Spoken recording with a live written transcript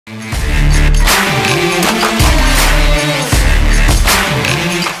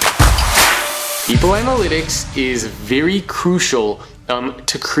People analytics is very crucial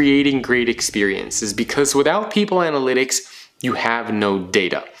to creating great experiences, because without people analytics, you have no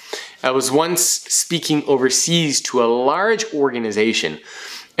data. I was once speaking overseas to a large organization,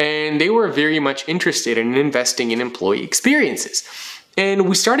 and they were very much interested in investing in employee experiences. And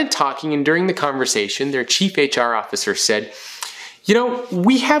we started talking, and during the conversation, their chief HR officer said, "You know,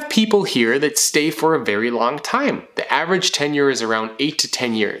 we have people here that stay for a very long time. The average tenure is around 8 to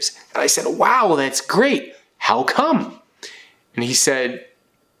 10 years. And I said, "Wow, that's great. How come?" And he said,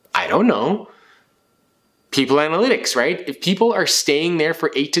 "I don't know. People analytics, right? If people are staying there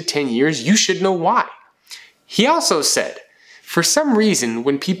for 8 to 10 years, you should know why." He also said, "For some reason,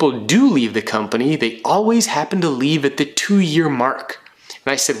 when people do leave the company, they always happen to leave at the 2-year mark."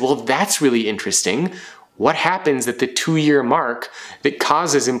 And I said, "Well, that's really interesting. What happens at the 2-year mark that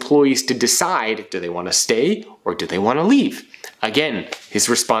causes employees to decide, do they want to stay or do they want to leave?" Again, his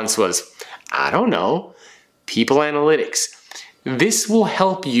response was, "I don't know. People analytics." This will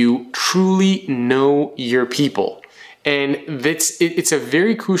help you truly know your people. And it's a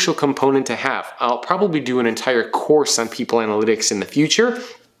very crucial component to have. I'll probably do an entire course on people analytics in the future.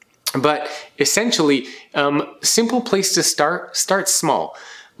 But essentially, simple place to start small.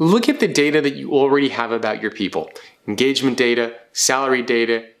 Look at the data that you already have about your people. Engagement data, salary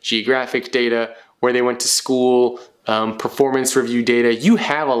data, geographic data, where they went to school, performance review data. You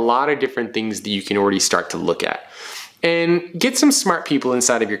have a lot of different things that you can already start to look at. And get some smart people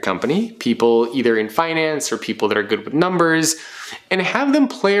inside of your company, people either in finance or people that are good with numbers, and have them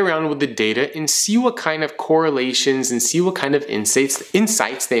play around with the data and see what kind of correlations and see what kind of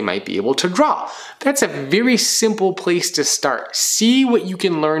insights they might be able to draw. That's a very simple place to start. See what you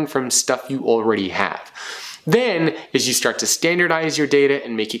can learn from stuff you already have. Then, as you start to standardize your data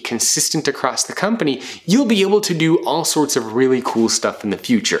and make it consistent across the company, you'll be able to do all sorts of really cool stuff in the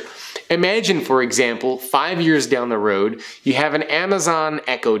future. Imagine, for example, 5 years down the road, you have an Amazon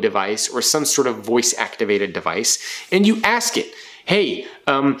Echo device or some sort of voice-activated device, and you ask it, "Hey,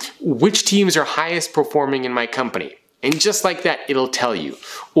 which teams are highest performing in my company?" And just like that, it'll tell you.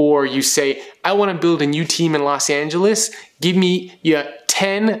 Or you say, "I want to build a new team in Los Angeles. Give me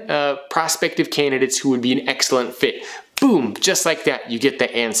 10 prospective candidates who would be an excellent fit." Boom, just like that, you get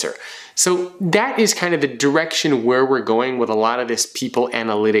the answer. So that is kind of the direction where we're going with a lot of this people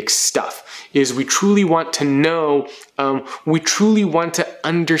analytics stuff, is we truly want to know, we truly want to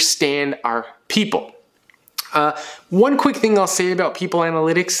understand our people. One quick thing I'll say about people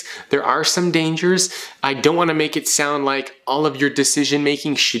analytics, there are some dangers. I don't want to make it sound like all of your decision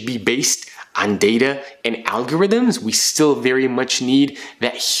making should be based on data and algorithms. We still very much need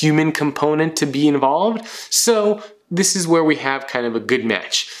that human component to be involved. So this is where we have kind of a good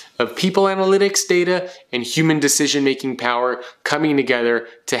match of people analytics data and human decision-making power coming together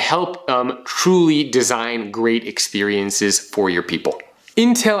to help truly design great experiences for your people.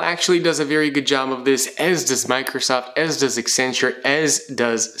 Intel actually does a very good job of this, as does Microsoft, as does Accenture, as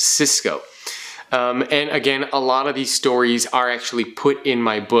does Cisco. And again, a lot of these stories are actually put in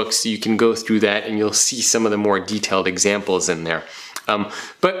my book, so you can go through that and you'll see some of the more detailed examples in there.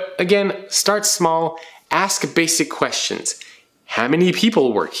 But again, start small, ask basic questions. How many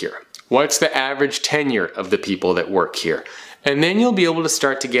people work here? What's the average tenure of the people that work here? And then you'll be able to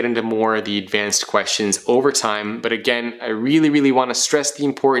start to get into more of the advanced questions over time. But again, I really want to stress the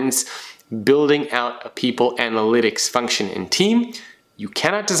importance building out a people analytics function and team. You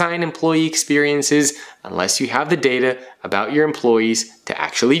cannot design employee experiences unless you have the data about your employees to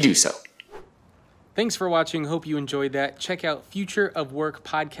actually do so. Thanks for watching. Hope you enjoyed that. Check out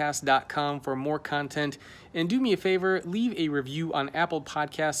futureofworkpodcast.com for more content. And do me a favor, leave a review on Apple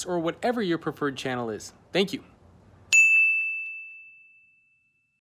Podcasts or whatever your preferred channel is. Thank you.